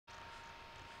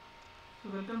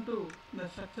welcome to the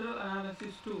structural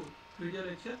analysis 2 video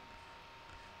lecture.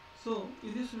 So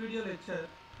in this video lecture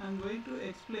I am going to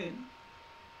explain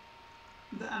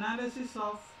the analysis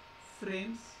of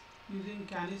frames using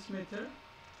Kani's method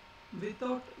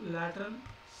without lateral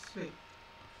sway.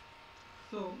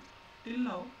 So till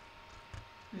now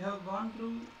we have gone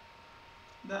through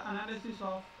the analysis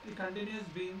of a continuous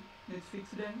beam with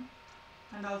fixed end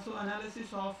and also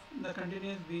analysis of the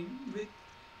continuous beam with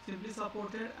simply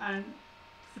supported and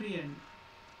free end.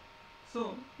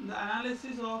 So the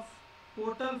analysis of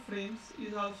portal frames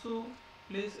is also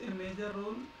plays a major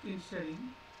role in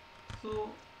studying. So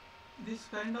this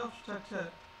kind of structure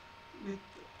with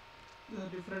the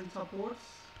different supports,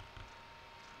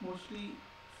 mostly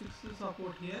fixed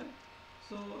support here.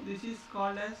 So this is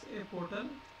called as a portal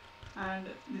and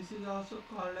this is also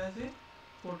called as a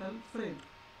portal frame.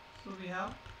 So we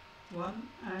have one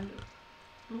and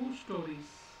two stories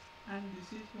and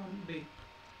this is one bay.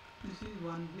 This is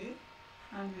one bay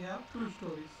and we have two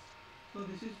stories. So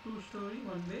this is two story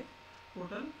one bay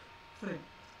portal frame.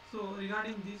 So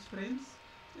regarding these frames,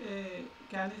 a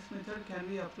Kani's method can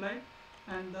be applied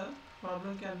and the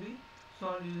problem can be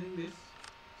solved using this.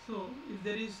 So if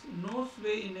there is no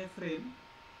sway in a frame,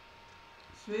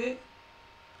 sway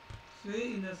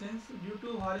in the sense due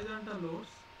to horizontal loads.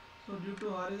 So due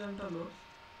to horizontal loads,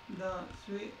 the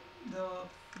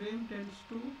frame tends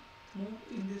to move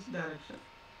in this direction.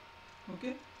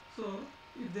 Okay, so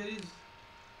if there is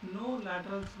no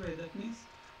lateral sway, that means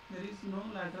there is no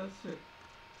lateral sway.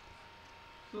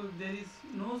 So if there is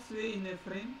no sway in a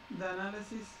frame, the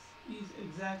analysis is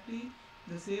exactly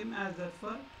the same as that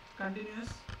for continuous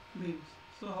beams.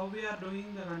 So how we are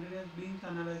doing the continuous beams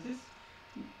analysis,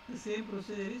 the same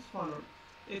procedure is followed,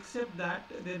 except that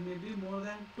there may be more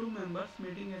than two members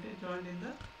meeting at a joint in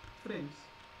the frames.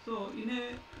 So in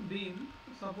a beam,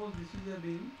 suppose this is a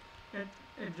beam, at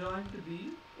a joint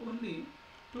B only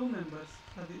two members,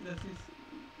 this is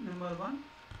member 1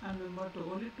 and member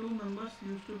 2, only two members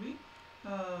used to be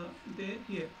there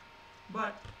here,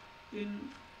 but in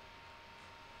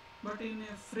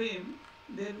a frame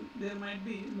there might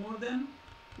be more than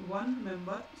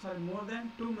more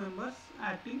than two members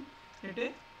acting at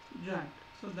a joint.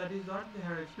 So that is what they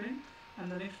have explained. And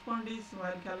the next point is,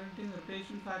 while calculating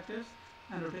rotation factors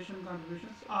and rotation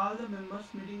contributions, all the members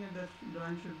meeting at the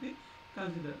joint should be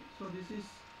considered. So this is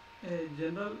a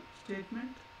general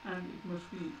statement and it must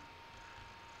be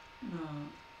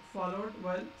followed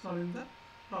while solving the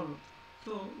problem.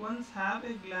 So once have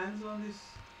a glance on this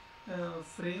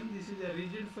frame, this is a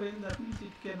rigid frame, that means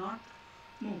it cannot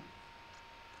move.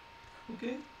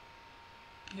 Okay,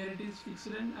 here it is fixed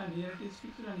end and here it is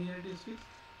fixed and here it is fixed,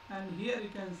 and here you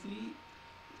can see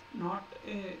not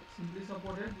a simply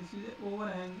supported, this is a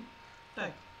overhang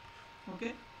type.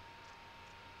 Okay,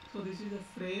 so this is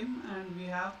a frame and we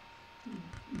have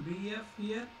BF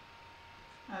here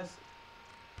as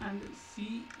and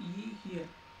CE here,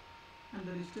 and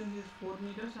the distance is 4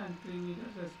 meters and 3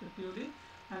 meters respectively,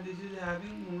 and this is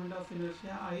having moment of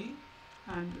inertia I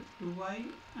and 2I,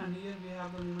 and here we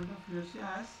have the moment of inertia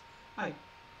as I.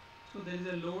 So there is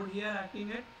a load here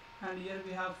acting at, and here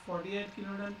we have 48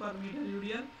 kN per meter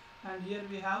UDL, and here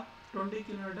we have 20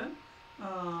 kN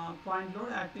point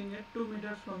load acting at 2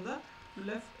 meters from the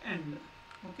left end.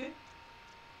 Okay,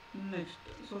 next,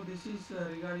 so this is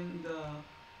regarding the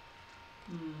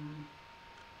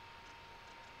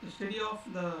study of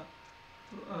the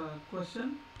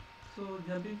question. So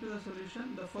jumping to the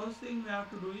solution, the first thing we have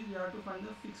to do is we have to find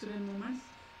the fixed end moments.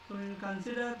 So when you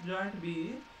consider joint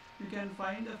B, you can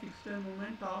find the fixed end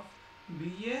moment of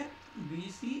BA,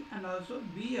 BC and also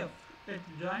BF. At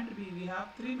joint B we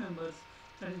have three members,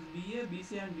 that is BA,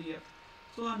 BC and BF.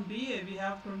 So on BA we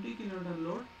have 20 kN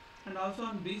load, and also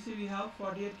on BC we have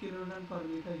 48 kN per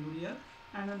meter UDL,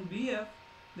 and on BF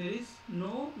there is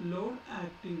no load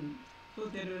acting. So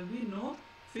there will be no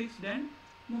fixed end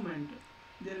moment.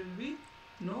 There will be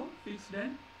no fixed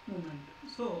end moment.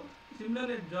 So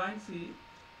similarly at joint C,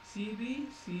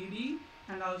 CB, CD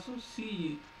and also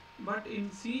CE. But in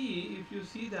CE, if you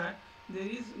see that there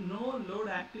is no load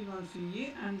acting on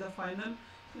CE, and the final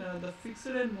the fixed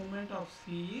end moment of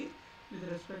CE with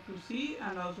respect to C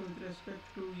and also with respect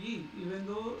to E, even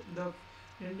though the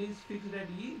end is fixed at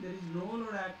E, there is no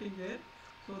load acting there.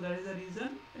 So that is the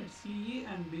reason at CE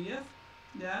and BF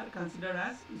they are considered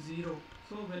as 0.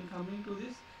 So when coming to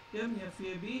this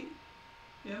MFAB,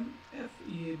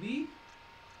 MFAB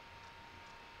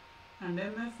and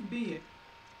MFBA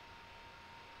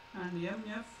and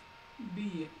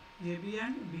MFBA, AB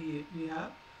and BA we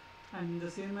have, and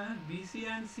the same as BC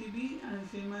and CB, and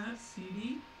same as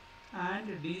CD and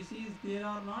DC is there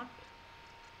or not.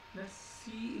 let's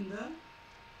see in the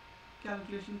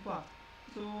calculation part.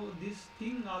 So this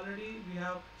thing already we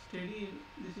have studied.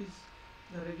 This is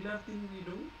the regular thing we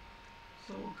do.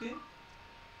 So okay,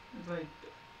 right.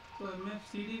 So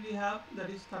MFCD we have, that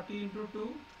is 30 into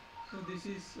 2. So this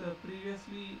is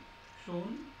previously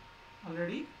shown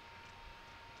already.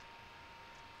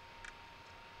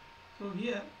 So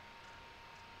here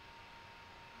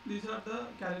these are the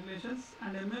calculations,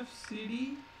 and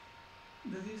MFCD,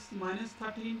 this is minus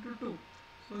 30 into 2.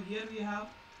 So here we have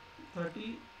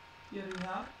 30, here we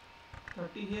have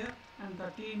 30 here, and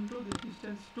 30 into the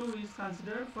distance 2 is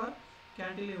considered for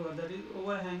cantilever, that is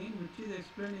overhanging, which is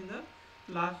explained in the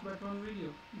last but one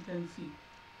video, you can see.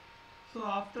 So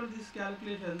after these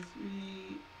calculations,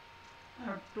 we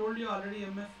have told you already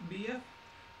MFBF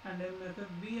and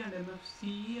MFB and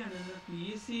MFCE and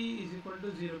MFEC is equal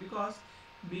to 0, because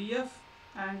BF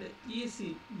and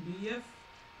EC, BF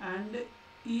and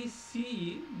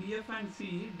ECE, BF and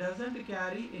CE doesn't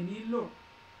carry any load.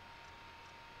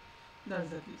 That's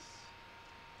the case.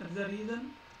 That's the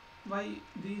reason why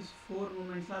these four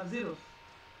moments are zeros.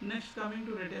 Next, coming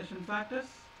to rotation factors,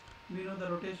 we know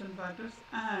the rotation factors,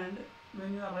 and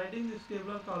when you are writing this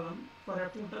tabular column for a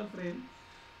total frame,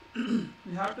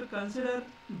 we have to consider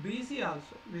BC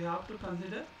also. We have to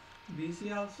consider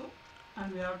BC also,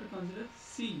 and we have to consider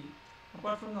CE.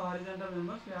 Apart from the horizontal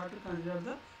members, we have to consider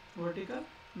the vertical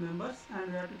members, and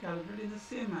we have to calculate in the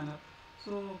same manner.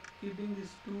 So keeping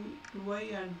this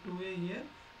 2i and 2a here,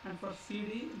 and for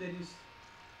CD there is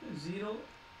 0.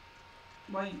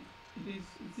 Why it is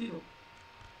 0?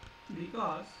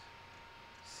 Because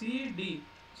CD,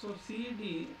 so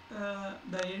CD,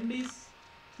 the end is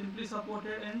simply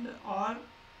supported end, or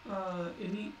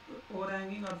any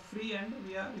overhanging or free end.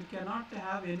 We cannot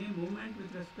have any movement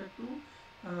with respect to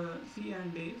C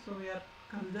and D, so we are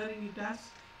considering it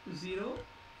as 0.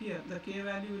 Here the K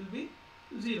value will be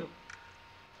 0.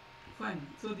 Fine.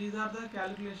 So these are the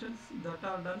calculations that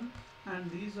are done,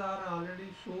 and these are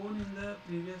already shown in the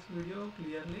previous video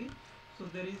clearly. So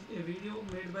there is a video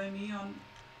made by me on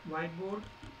whiteboard.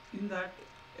 In that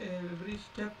every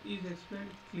step is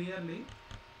explained clearly.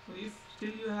 So if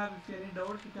still you have any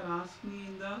doubts, you can ask me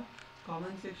in the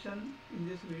comment section in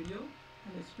this video,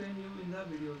 and explain you in the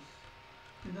videos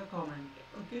in the comment.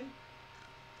 Okay.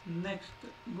 Next,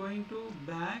 going to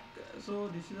back. So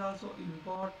this is also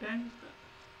important.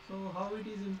 So how it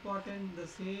is important? The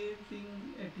same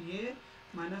thing at A,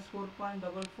 minus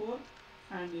 4.44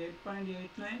 and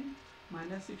 8.89,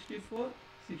 minus 64,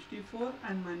 64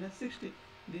 and minus 60.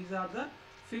 These are the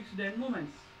fixed end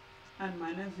moments. And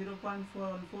minus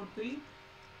 0.4143,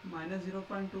 minus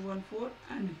 0.214,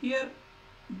 and here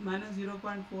minus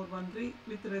 0.413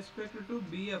 with respect to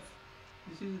BF.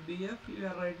 This is BF you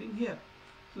are writing here.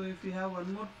 So if we have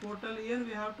one more total here,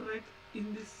 we have to write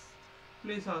in this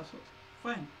place also.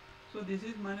 Fine. So this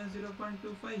is minus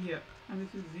 0.25 here, and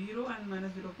this is 0 and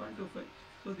minus 0.25.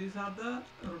 So these are the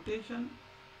rotation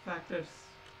factors.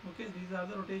 Okay, these are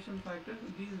the rotation factors.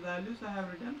 These values I have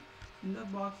written in the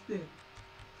box there.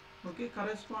 Okay,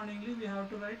 correspondingly we have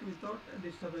to write without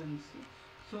disturbance.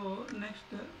 So next,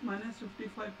 minus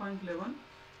 55.11.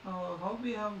 How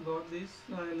we have got this,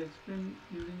 I will explain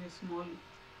using a small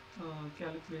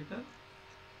calculator.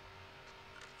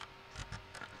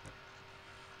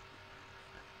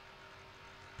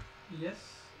 Yes,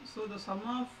 so the sum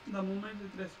of the moment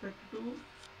with respect to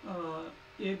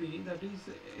AB, that is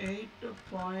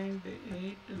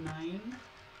 8.89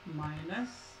 minus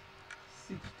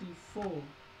 64.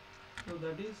 So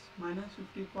that is minus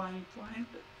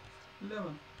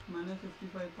 50.11, minus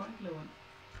 55.11.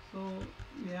 So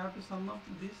we have to sum up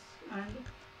this and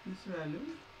this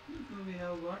value. So we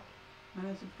have got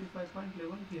minus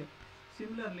 55.11 here.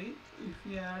 Similarly, if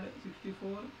we add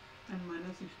 64 and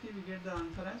minus 60, we get the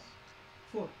answer as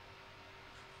 4.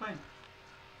 Fine.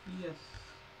 Yes.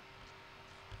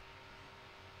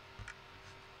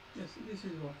 Yes, this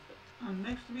is what. And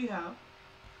next we have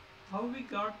how we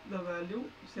got the value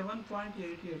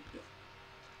 7.88.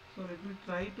 So let me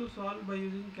try to solve by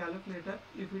using calculator.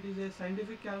 If it is a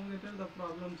scientific calculator, the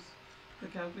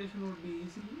calculation would be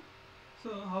easy.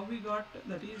 So how we got,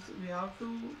 that is, we have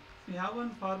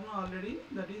one formula already,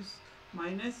 that is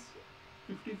minus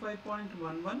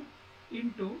 55.11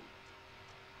 into,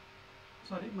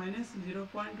 minus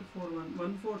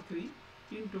 0.41143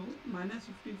 into minus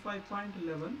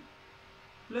 55.11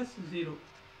 plus 0.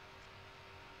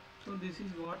 So this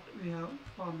is what we have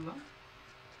formula,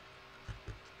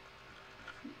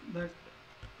 that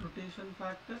rotation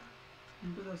factor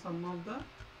into the sum of the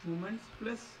moments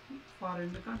plus far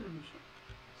end contribution.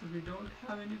 So we don't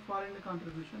have any far end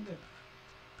contribution there.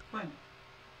 Fine.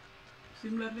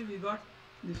 Similarly, we got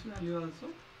this value also,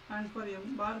 and for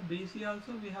m bar bc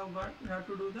also we have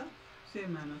to do the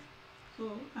same manner.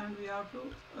 So, and we have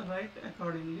to write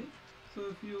accordingly. So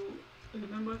if you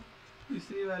remember these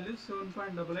three values,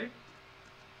 7.88,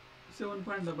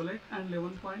 7.88 and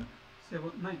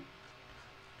 11.79.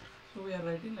 So we are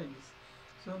writing like this: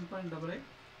 7.88,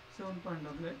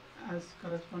 7.88 as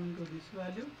corresponding to this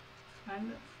value,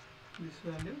 and this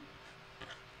value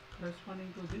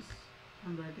corresponding to this I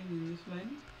am writing in this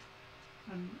line,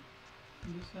 and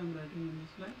this I am writing in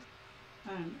this line,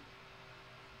 and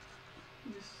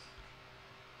this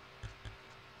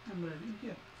I am writing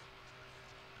here.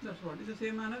 That's what. In the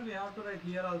same manner we have to write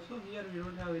here also. Here we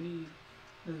don't have any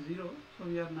 0, so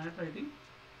we are not writing.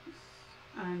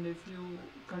 And if you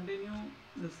continue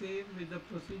the same with the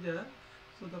procedure,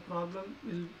 so the problem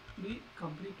will be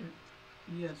completed.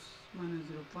 Yes, minus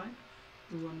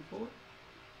 0.214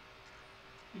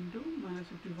 into minus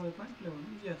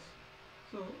 55.11. Yes.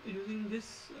 So using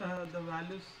this, the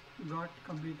values got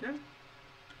completed.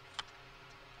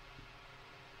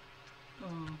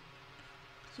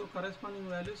 So corresponding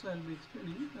values I will be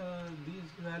explaining. These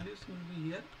values will be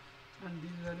here, and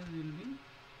these values will be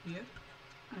here,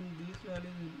 and these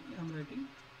values I am writing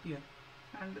here,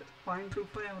 and 0.25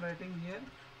 I am writing here,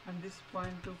 and this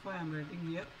 0.25 I am writing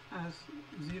here, as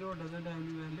 0 doesn't have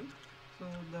any value, so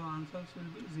the answers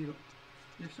will be 0.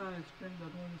 Just now I explained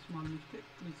that was a small mistake,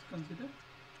 please consider.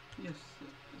 Yes,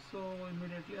 so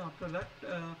immediately after that,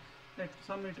 at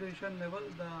some iteration level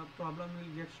the problem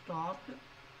will get stopped,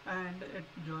 and at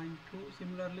joint 2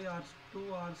 similarly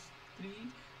R2, R3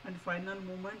 and final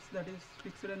movements, that is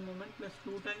fixed end movement plus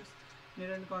 2 times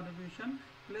near end contribution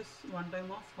plus 1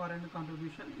 time of far end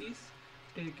contribution is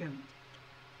taken.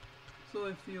 So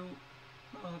if you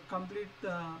complete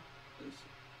the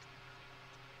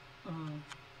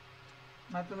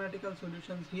mathematical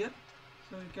solutions here,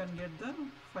 so you can get the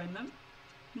final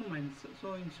moments.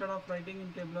 So instead of writing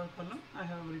in tabular column, I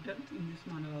have written in this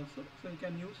manner also. So you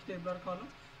can use tabular column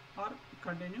or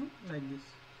continue like this.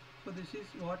 So this is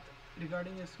what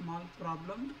regarding a small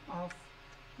problem of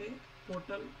a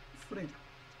portal frame.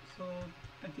 So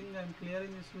I think I am clear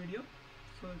in this video.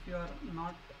 So if you are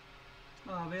not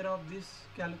aware of these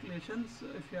calculations,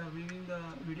 if you are viewing the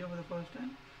video for the first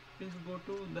time, please go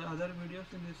to the other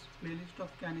videos in this playlist of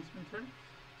Kani's method.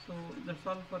 So that's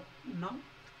all for now.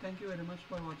 Thank you very much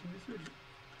for watching this video.